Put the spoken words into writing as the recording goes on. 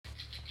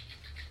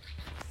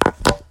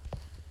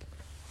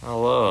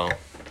Hello,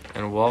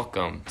 and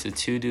welcome to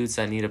Two Dudes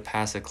That Need to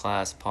Pass a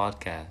Class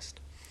podcast.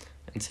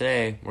 And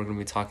today, we're going to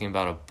be talking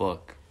about a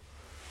book,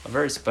 a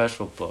very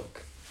special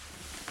book.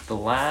 The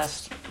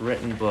last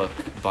written book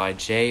by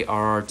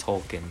J.R.R.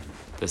 Tolkien,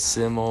 the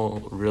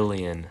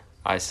Silmarillion.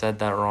 I said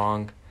that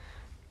wrong,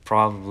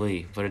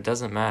 probably, but it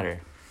doesn't matter.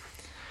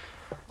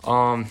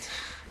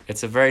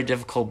 It's a very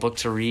difficult book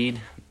to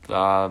read,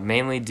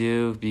 mainly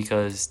due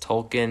because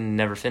Tolkien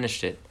never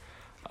finished it.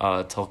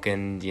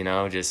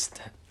 Tolkien,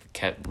 just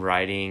kept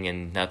writing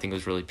and nothing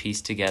was really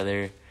pieced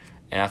together.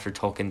 And after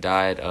Tolkien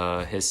died,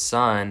 his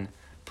son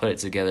put it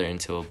together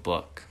into a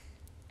book.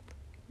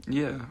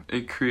 Yeah,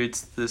 it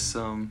creates this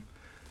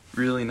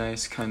really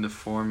nice kind of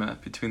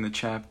format between the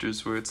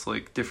chapters where it's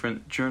like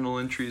different journal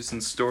entries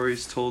and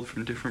stories told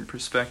from different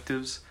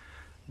perspectives,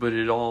 but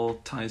it all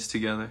ties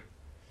together.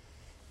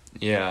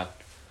 Yeah.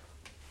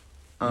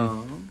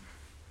 Um,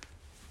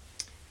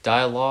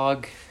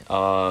 Dialogue,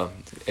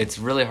 it's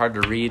really hard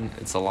to read.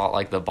 It's a lot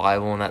like the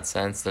Bible in that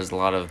sense. There's a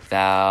lot of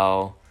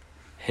thou,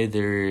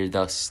 hither,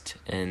 thust,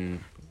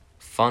 and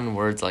fun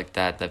words like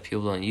that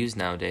people don't use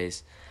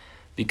nowadays.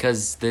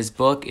 Because this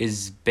book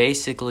is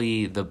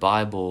basically the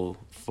Bible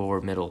for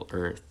Middle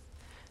Earth.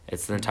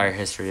 It's the entire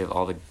history of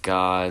all the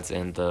gods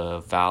and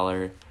the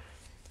valor,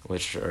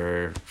 which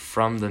are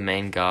from the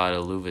main god,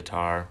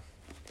 Iluvatar.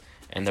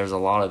 And there's a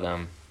lot of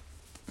them.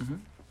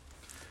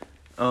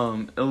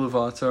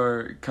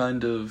 Iluvatar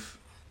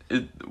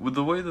with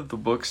the way that the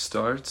book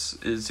starts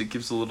is it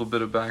gives a little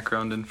bit of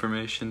background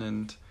information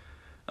and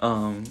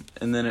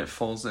then it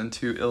falls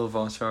into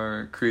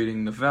Iluvatar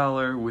creating the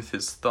Valor with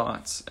his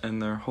thoughts,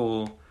 and their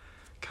whole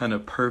kind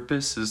of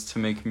purpose is to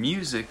make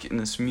music, and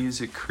this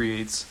music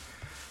creates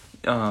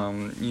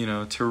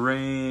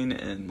terrain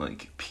and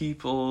like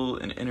people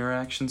and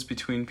interactions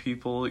between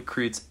people. It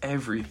creates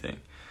everything.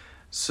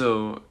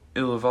 So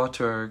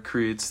Iluvatar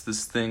creates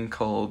this thing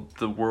called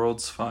the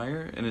world's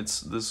fire, and it's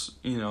this,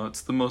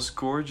 it's the most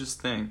gorgeous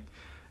thing.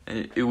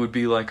 It would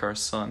be like our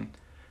sun,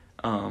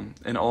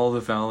 and all the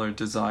Valor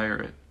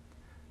desire it.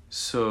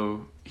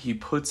 So he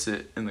puts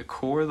it in the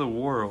core of the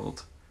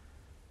world,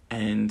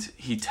 and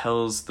he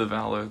tells the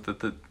Valor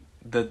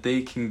that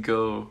they can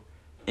go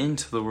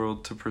into the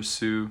world to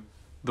pursue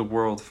the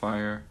world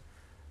fire,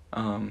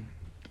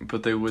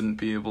 but they wouldn't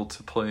be able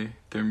to play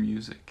their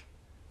music.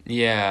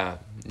 Yeah,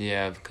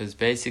 because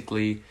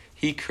basically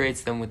he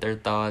creates them with their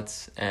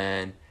thoughts,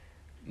 and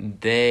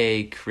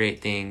they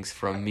create things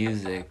from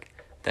music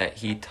that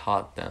he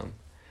taught them.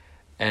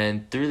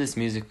 And through this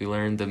music, we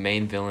learned the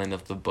main villain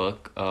of the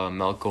book,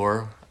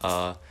 Melkor,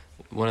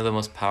 one of the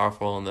most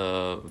powerful in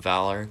the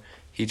Valor.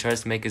 He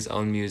tries to make his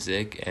own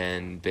music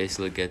and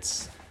basically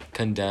gets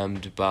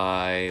condemned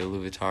by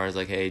Iluvatar. It's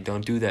like, hey,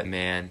 don't do that,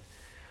 man.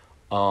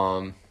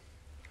 And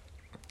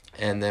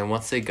then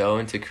once they go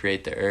in to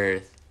create the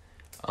Earth,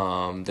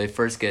 they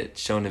first get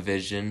shown a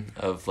vision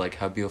of like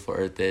how beautiful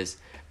Earth is,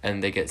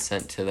 and they get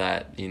sent to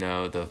that,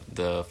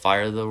 the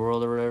fire of the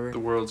world or whatever. The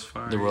world's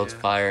fire. The world's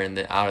fire, and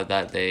then out of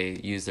that they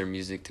use their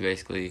music to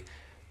basically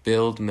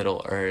build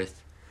Middle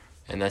Earth,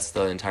 and that's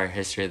the entire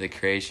history of the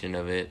creation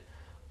of it.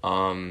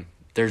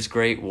 There's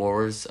great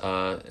wars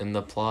in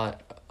the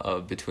plot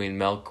between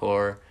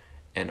Melkor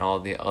and all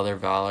the other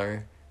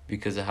Valor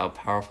because of how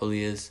powerful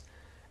he is,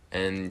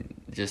 and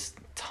just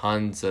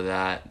tons of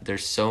that.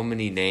 There's so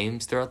many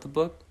names throughout the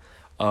book.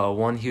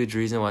 One huge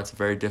reason why it's a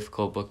very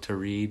difficult book to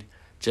read,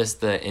 just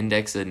the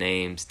index of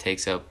names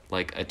takes up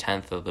like a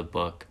tenth of the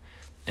book,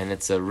 and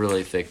it's a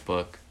really thick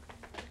book.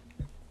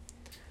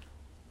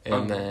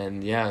 And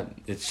then,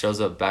 it shows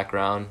up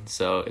background.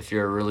 So if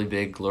you're a really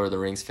big Lord of the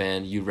Rings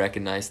fan, you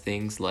recognize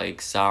things like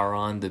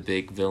Sauron, the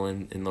big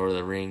villain in Lord of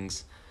the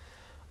Rings.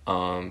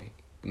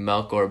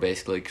 Melkor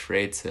basically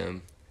creates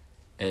him,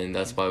 and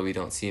that's why we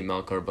don't see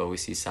Melkor, but we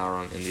see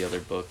Sauron in the other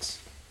books.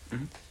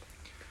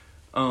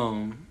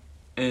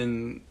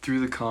 And through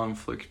the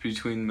conflict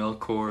between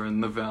Melkor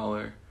and the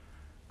Valor,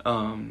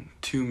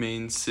 two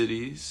main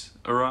cities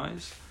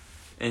arise,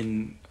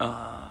 and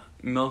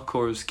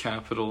Melkor's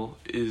capital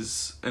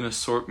is an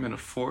assortment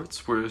of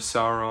forts, where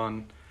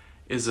Sauron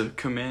is a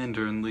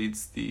commander and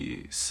leads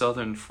the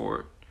southern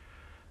fort.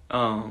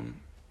 The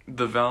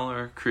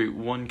Valor create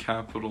one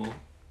capital,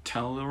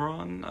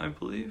 Talaron, I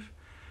believe,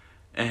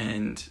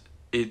 and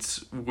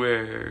it's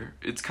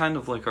kind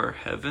of like our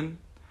heaven,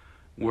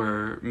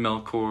 where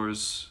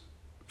Melkor's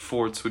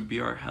forts would be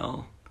our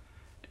hell,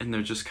 and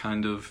they're just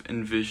kind of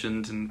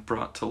envisioned and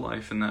brought to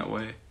life in that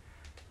way.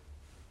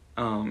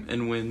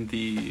 And when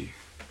the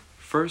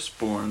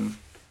firstborn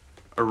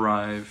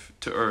arrive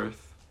to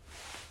Earth,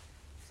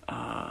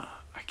 I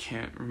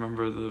can't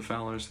remember the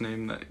Valor's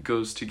name that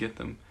goes to get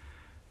them,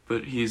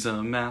 but he's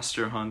a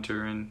master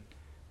hunter, and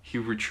he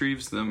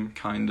retrieves them,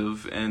 kind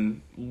of,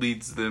 and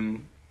leads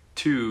them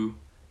to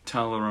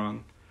Talaron,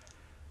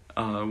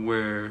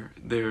 where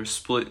they're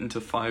split into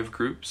 5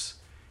 groups.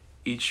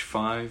 Each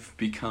 5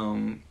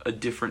 become a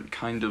different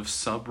kind of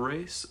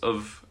sub-race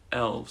of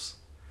elves.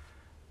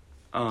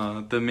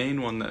 The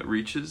main one that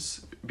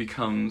reaches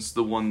becomes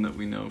the one that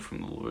we know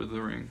from the Lord of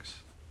the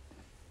Rings.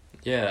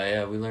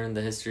 Yeah, we learned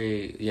the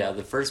history. Yeah,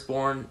 the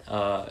firstborn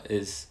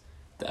is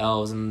the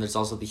elves, and there's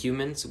also the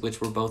humans,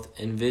 which were both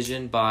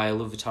envisioned by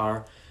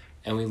Iluvatar,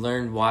 and we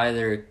learned why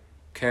their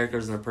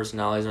characters and their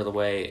personalities are the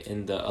way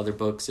in the other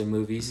books and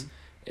movies,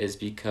 is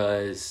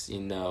because,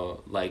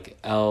 like,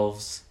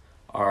 elves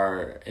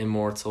are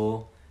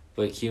immortal,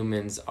 but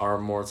humans are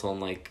mortal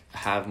and, like,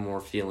 have more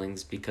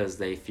feelings because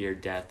they fear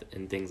death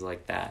and things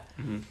like that.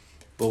 Mm-hmm.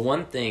 But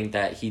one thing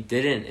that he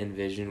didn't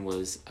envision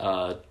was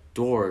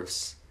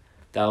dwarves.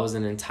 That was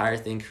an entire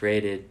thing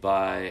created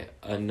by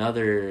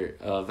another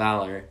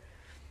Valor.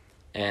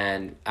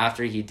 And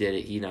after he did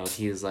it,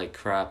 he was like,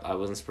 crap, I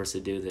wasn't supposed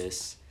to do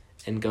this.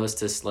 And goes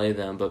to slay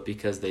them, but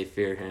because they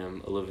fear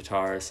him,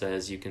 Iluvatar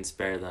says you can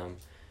spare them.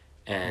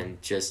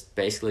 And just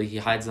basically he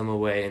hides them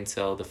away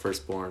until the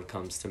firstborn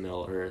comes to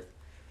Middle-earth.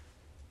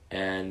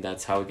 And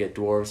that's how we get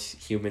dwarves,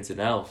 humans, and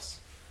elves.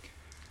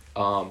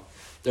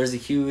 There's a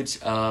huge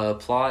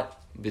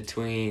plot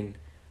between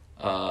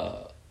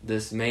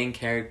this main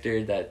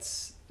character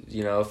that's,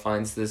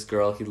 finds this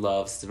girl he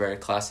loves. It's a very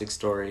classic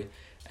story.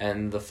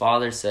 And the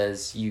father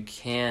says, you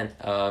can't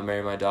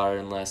marry my daughter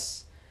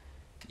unless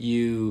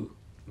you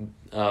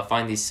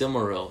find these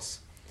Silmarils.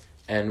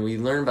 And we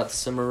learn about the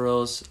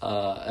Silmarils.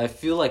 I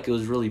feel like it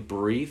was really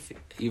brief,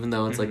 even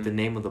though it's like the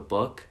name of the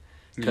book.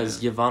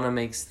 Because Yavanna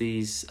makes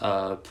these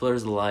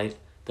pillars of light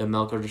that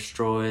Melkor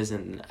destroys,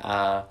 and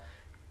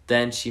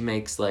then she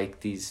makes like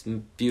these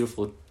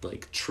beautiful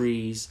like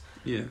trees.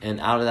 Yeah. And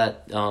out of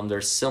that,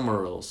 there's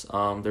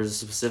Silmarils. There's a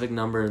specific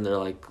number, and they're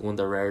like one of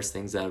the rarest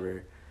things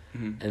ever.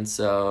 Mm-hmm. And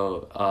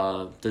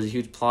so there's a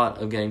huge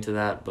plot of getting to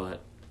that,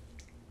 but...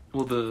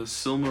 Well, the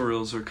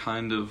Silmarils are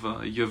kind of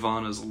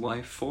Yavanna's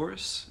life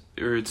force,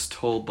 or it's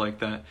told like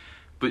that,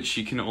 but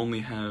she can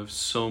only have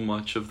so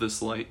much of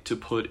this light to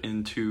put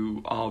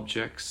into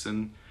objects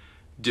and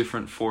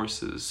different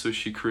forces, so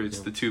she creates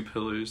the 2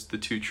 pillars, the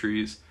 2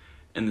 trees,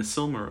 and the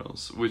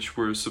Silmarils, which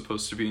were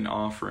supposed to be an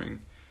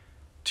offering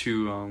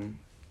to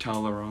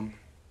Talaron.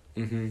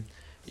 Mm-hmm.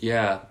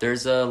 Yeah,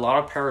 there's a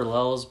lot of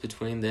parallels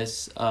between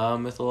this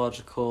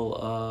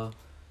mythological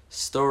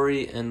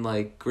story and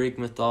like Greek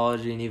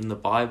mythology and even the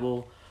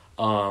Bible.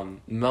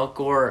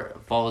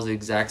 Melkor follows the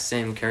exact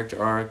same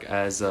character arc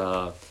as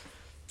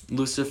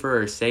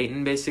Lucifer or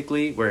Satan,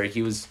 basically, where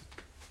he was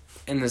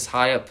in this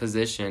high up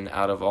position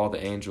out of all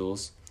the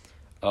angels.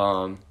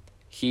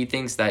 He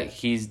thinks that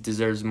he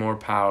deserves more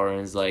power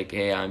and is like,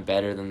 hey, I'm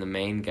better than the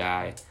main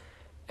guy,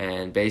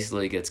 and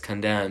basically gets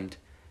condemned.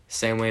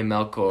 Same way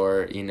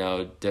Melkor,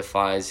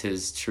 defies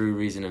his true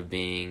reason of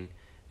being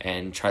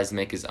and tries to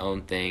make his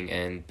own thing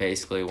and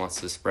basically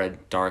wants to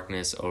spread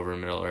darkness over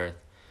Middle-earth.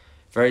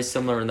 Very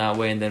similar in that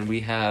way, and then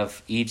we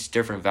have each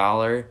different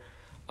Valor,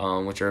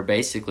 which are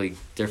basically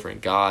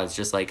different gods,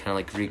 just like kind of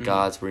like Greek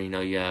gods, where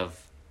you have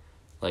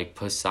like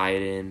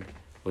Poseidon,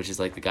 which is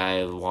like the guy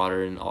of the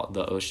water and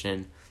the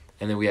ocean,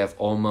 and then we have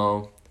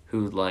Olmo,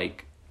 who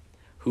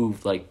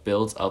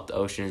builds up the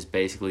ocean, is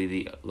basically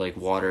the like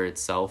water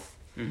itself,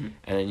 and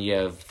then you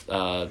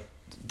have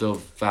the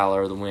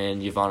Valor of the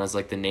Wind. Yavanna's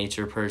like the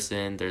nature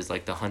person. There's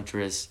like the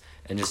Huntress,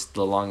 and just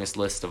the longest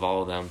list of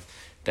all of them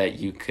that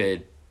you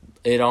could.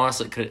 It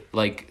honestly could,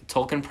 like,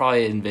 Tolkien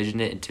probably envisioned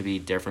it to be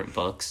different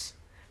books,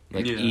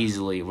 like,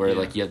 easily, where,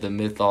 like, you have the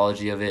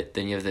mythology of it,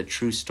 then you have the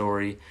true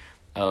story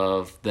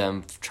of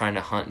them trying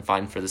to hunt and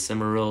find for the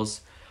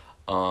Silmarils.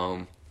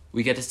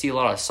 We get to see a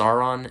lot of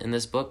Sauron in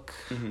this book.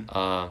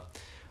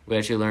 We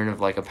actually learn of,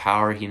 like, a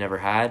power he never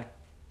had,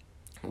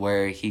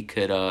 where he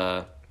could,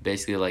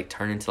 basically, like,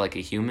 turn into, like,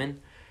 a human,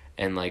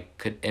 and, like,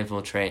 could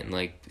infiltrate, and,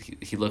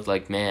 like, he looked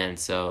like man,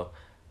 so,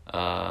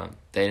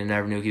 they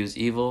never knew he was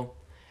evil.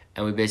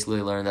 And we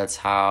basically learned that's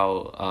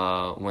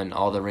how, when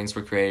all the rings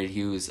were created,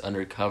 he was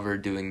undercover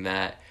doing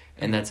that.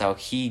 And that's how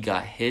he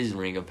got his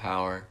ring of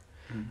power.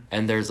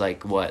 And there's, 20,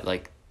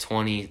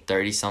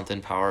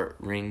 30-something power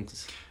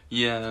rings?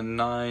 Yeah,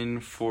 9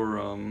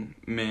 for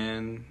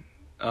man,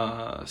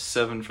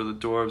 7 for the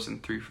dwarves,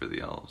 and 3 for the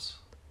elves.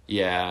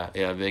 Yeah,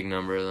 a big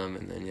number of them.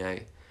 And then,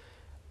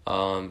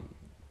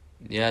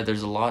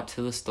 there's a lot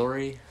to the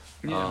story.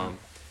 Yeah.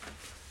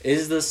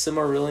 Is the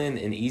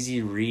Silmarillion an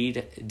easy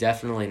read?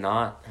 Definitely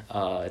not.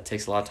 It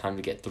takes a lot of time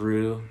to get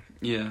through.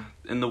 Yeah,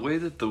 and the way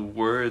that the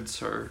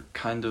words are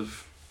kind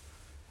of...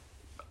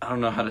 I don't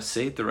know how to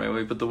say it the right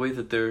way, but the way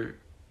that they're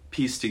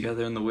pieced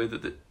together and the way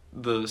that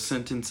the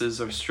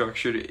sentences are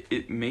structured,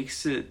 it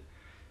makes it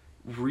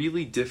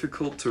really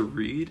difficult to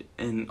read,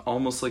 and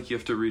almost like you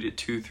have to read it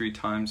 2-3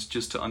 times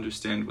just to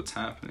understand what's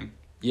happening.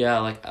 Yeah,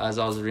 like, as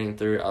I was reading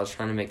through it, I was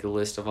trying to make a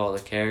list of all the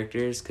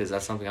characters, because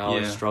that's something I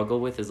always struggle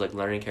with, is, like,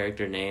 learning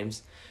character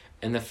names.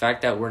 And the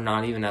fact that we're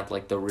not even at,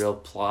 like, the real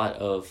plot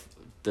of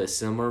the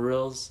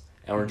Silmarils,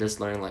 and we're just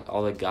learning, like,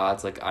 all the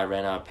gods, like, I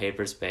ran out of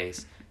paper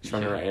space,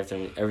 trying to write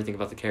everything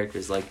about the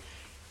characters, like,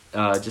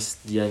 the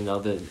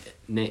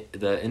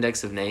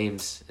index of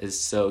names is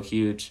so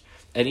huge.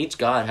 And each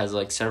god has,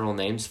 like, several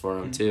names for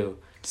them, too.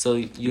 So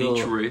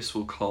each race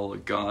will call a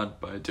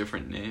god by a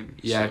different name.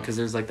 Yeah, because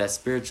there's like that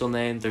spiritual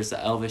name, there's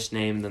the elvish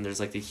name, then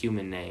there's like the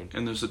human name.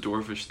 And there's a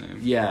dwarvish name.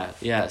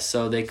 Yeah.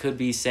 So they could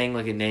be saying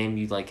like a name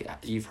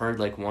you've heard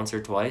like once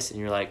or twice, and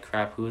you're like,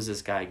 crap, who is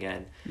this guy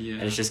again? Yeah.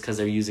 And it's just because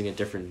they're using a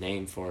different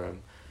name for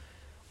him.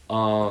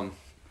 A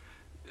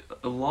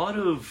lot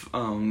of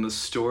the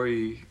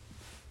story,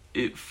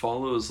 it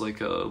follows like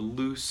a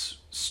loose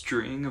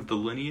string of the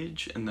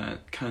lineage, and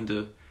that kind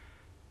of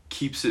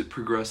keeps it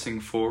progressing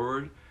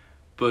forward.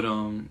 But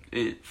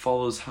it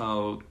follows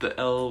how the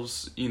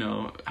elves,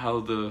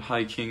 how the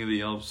High King of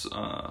the Elves,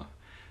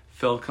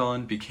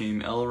 Falcon,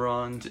 became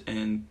Elrond,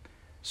 and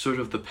sort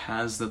of the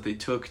paths that they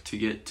took to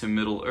get to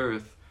Middle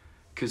Earth,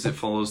 because it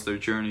follows their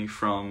journey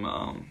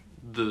from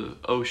the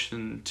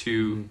ocean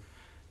to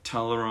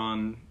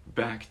Talaron,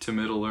 back to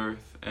Middle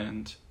Earth,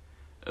 and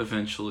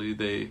eventually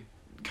they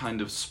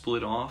kind of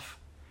split off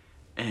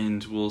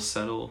and will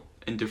settle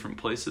in different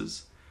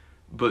places.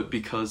 But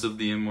because of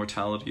the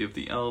immortality of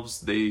the elves,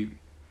 they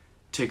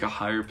take a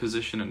higher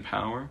position in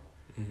power,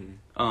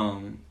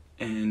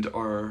 and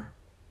are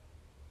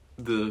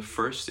the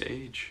first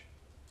age.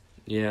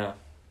 Yeah,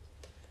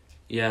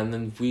 and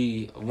then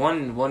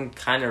one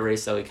kind of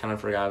race that we kind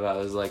of forgot about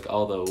was like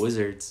all the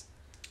wizards.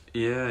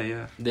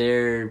 Yeah.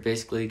 They're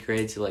basically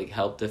created to like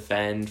help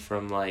defend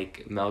from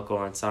like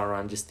Melkor and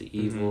Sauron, just the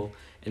evil,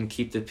 and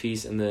keep the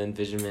peace and the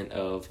envisionment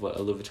of what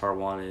Iluvatar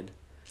wanted.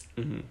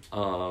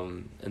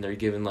 And they're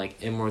given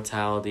like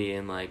immortality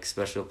and like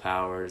special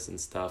powers and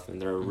stuff, and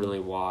they're really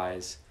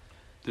wise.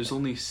 There's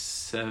only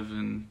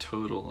 7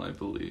 total, I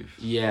believe.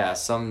 Yeah,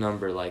 some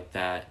number like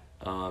that.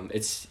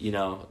 It's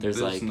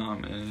there's like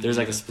not many. There's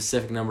like a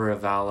specific number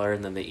of valor,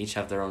 and then they each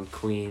have their own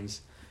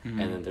queens, and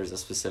then there's a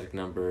specific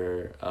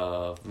number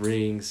of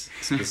rings,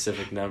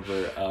 specific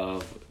number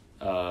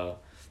of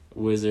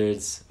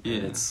wizards. Yeah,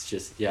 and it's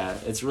just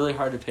it's really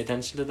hard to pay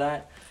attention to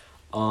that.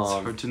 It's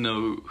hard to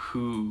know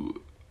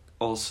who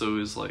also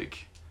is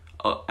like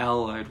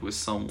allied with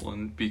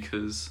someone,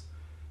 because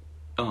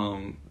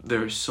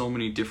there are so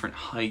many different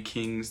High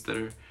Kings that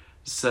are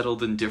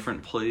settled in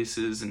different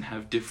places and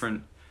have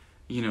different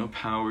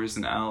powers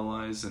and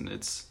allies, and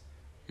it's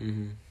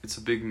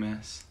a big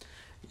mess.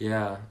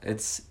 Yeah,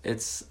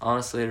 it's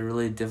honestly a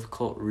really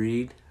difficult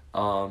read.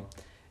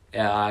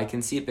 I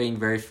can see it being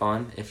very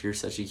fun if you're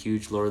such a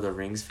huge Lord of the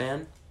Rings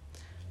fan,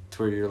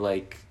 to where you're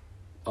like,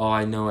 oh,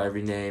 I know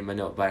every name, I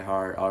know it by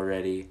heart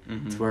already.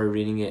 To where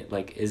reading it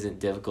like isn't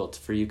difficult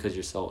for you because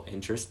you're so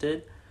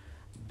interested.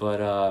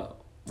 But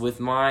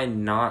with my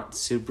not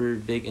super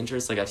big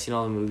interest, like I've seen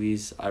all the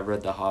movies, I've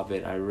read The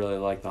Hobbit, I really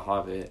like The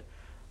Hobbit.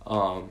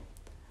 I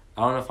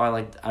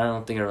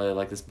don't think I really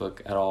like this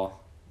book at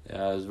all. It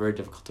was very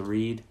difficult to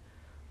read.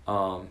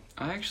 I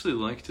actually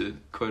liked it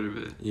quite a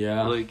bit.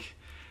 Yeah. Like,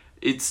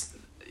 it's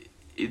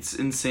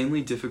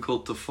insanely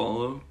difficult to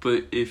follow,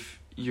 but if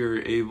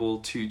you're able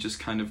to just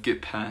kind of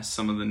get past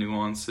some of the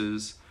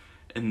nuances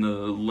and the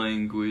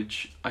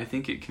language, I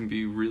think it can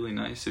be really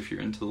nice if you're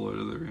into The Lord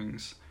of the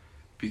Rings,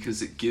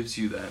 because it gives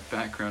you that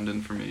background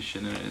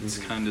information, and it's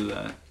kind of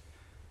that,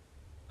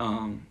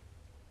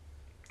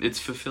 it's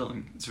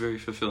fulfilling. It's very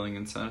fulfilling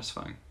and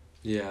satisfying.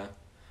 Yeah.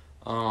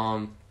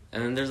 And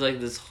then there's like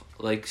this,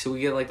 like, so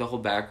we get like the whole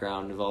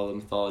background of all the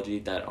mythology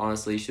that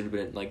honestly should have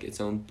been like its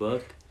own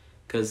book,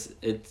 because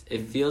it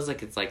feels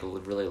like it's like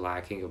really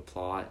lacking a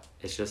plot.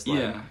 It's just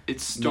like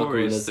it's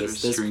stories that are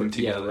stringed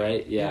together. Yeah,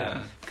 right.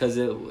 Yeah, because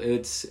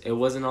it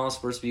wasn't all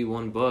supposed to be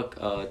one book.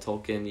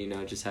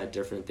 Tolkien, just had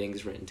different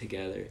things written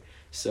together.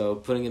 So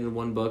putting it in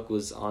one book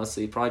was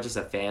honestly probably just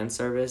a fan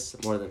service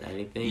more than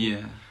anything.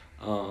 Yeah.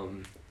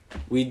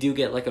 We do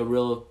get like a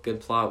real good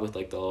plot with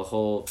like the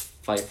whole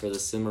fight for the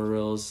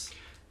Silmarils.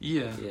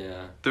 Yeah.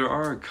 There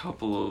are a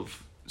couple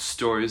of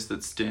stories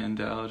that stand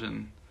out,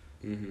 and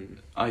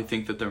I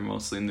think that they're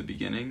mostly in the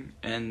beginning,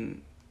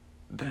 and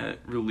that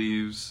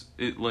relieves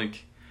it.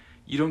 Like,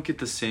 you don't get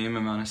the same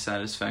amount of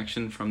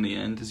satisfaction from the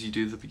end as you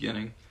do the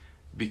beginning,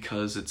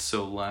 because it's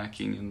so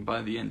lacking, and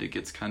by the end it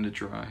gets kind of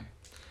dry.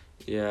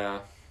 Yeah.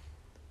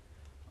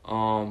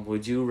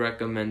 Would you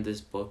recommend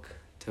this book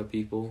to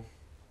people?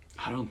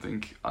 I don't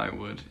think I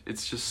would.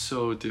 It's just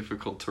so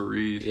difficult to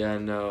read. Yeah,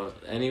 no.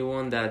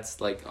 Anyone that's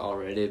like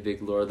already a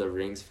big Lord of the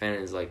Rings fan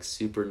is like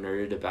super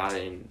nerded about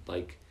it, and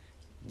like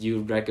you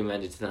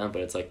recommend it to them,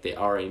 but it's like they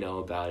already know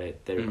about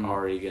it. They're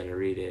already gonna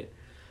read it.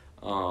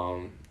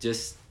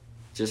 Just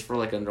for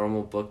like a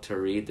normal book to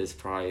read, this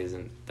probably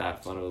isn't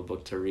that fun of a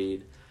book to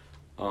read.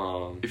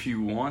 If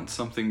you want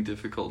something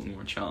difficult and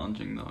more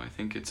challenging, though, I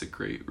think it's a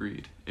great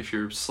read if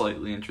you're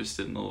slightly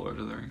interested in the Lord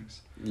of the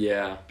Rings.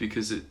 Yeah.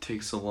 Because it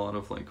takes a lot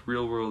of like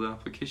real world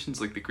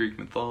applications, like the Greek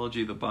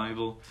mythology, the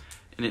Bible,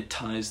 and it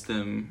ties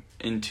them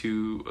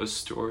into a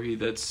story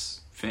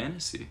that's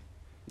fantasy.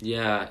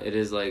 Yeah, it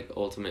is like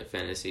ultimate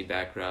fantasy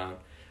background,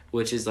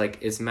 which is like,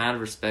 it's mad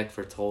respect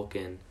for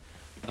Tolkien,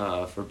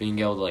 for being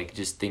able to like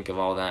just think of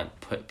all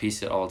that,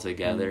 piece it all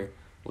together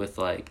with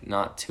like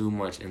not too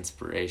much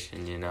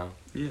inspiration,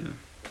 Yeah.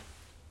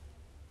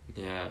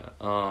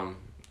 Yeah.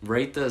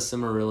 Rate the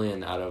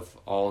Silmarillion out of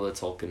all the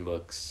Tolkien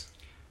books.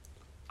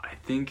 I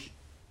think.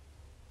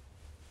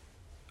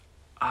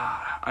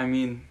 I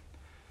mean,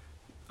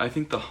 I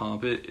think The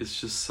Hobbit is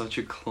just such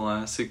a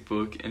classic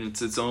book, and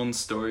it's its own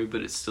story,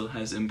 but it still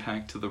has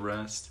impact to the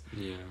rest.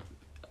 Yeah.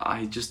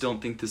 I just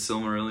don't think the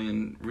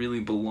Silmarillion really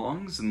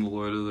belongs in the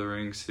Lord of the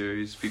Rings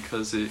series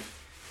because it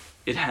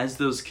has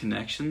those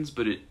connections,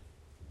 but it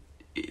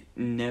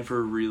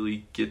never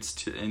really gets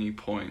to any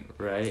point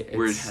right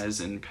where it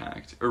has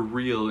impact or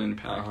real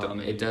impact on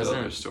any of the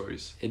other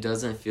stories. It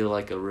doesn't feel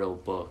like a real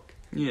book.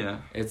 Yeah.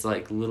 It's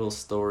like little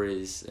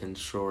stories and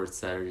shorts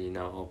that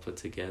are, all put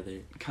together.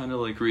 Kind of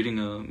like reading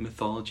a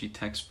mythology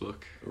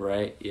textbook.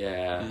 Right?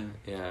 Yeah.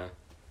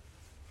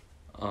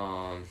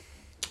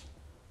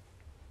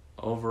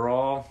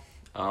 Overall,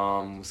 it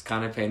was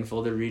kind of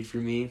painful to read for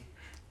me,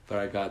 but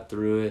I got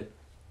through it.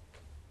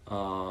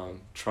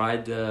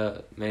 Tried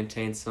to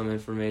maintain some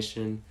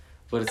information,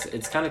 but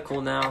it's kind of cool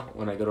now.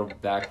 When I go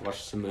back and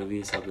watch some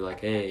movies, I'll be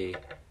like, hey,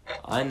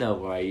 I know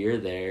why you're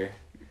there.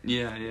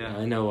 Yeah.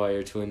 I know why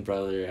your twin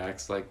brother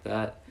acts like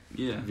that.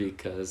 Yeah.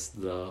 Because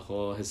the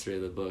whole history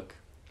of the book.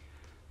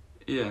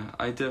 Yeah,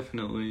 I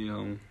definitely,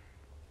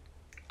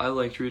 I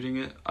liked reading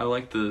it. I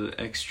liked the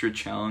extra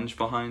challenge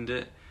behind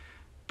it,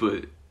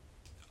 but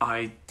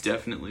I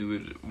definitely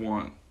would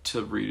want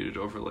to read it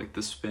over like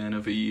the span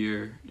of a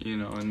year,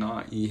 and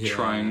not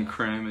try and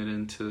cram it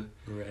into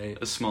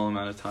a small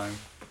amount of time.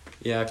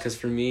 Yeah, because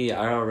for me,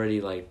 I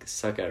already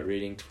suck at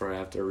reading to where I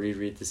have to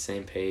reread the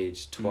same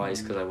page twice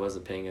because I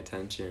wasn't paying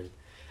attention.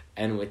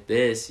 And with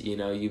this,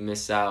 you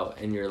miss out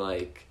and you're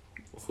like,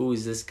 who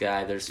is this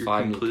guy? There's you're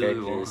 5 new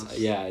characters. Lost.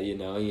 Yeah, you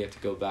have to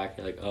go back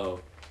and you're like, oh,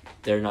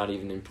 they're not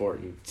even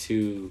important.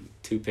 Two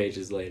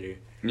pages later.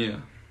 Yeah.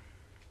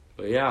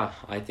 But yeah,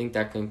 I think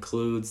that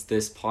concludes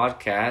this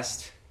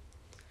podcast.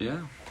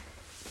 Yeah.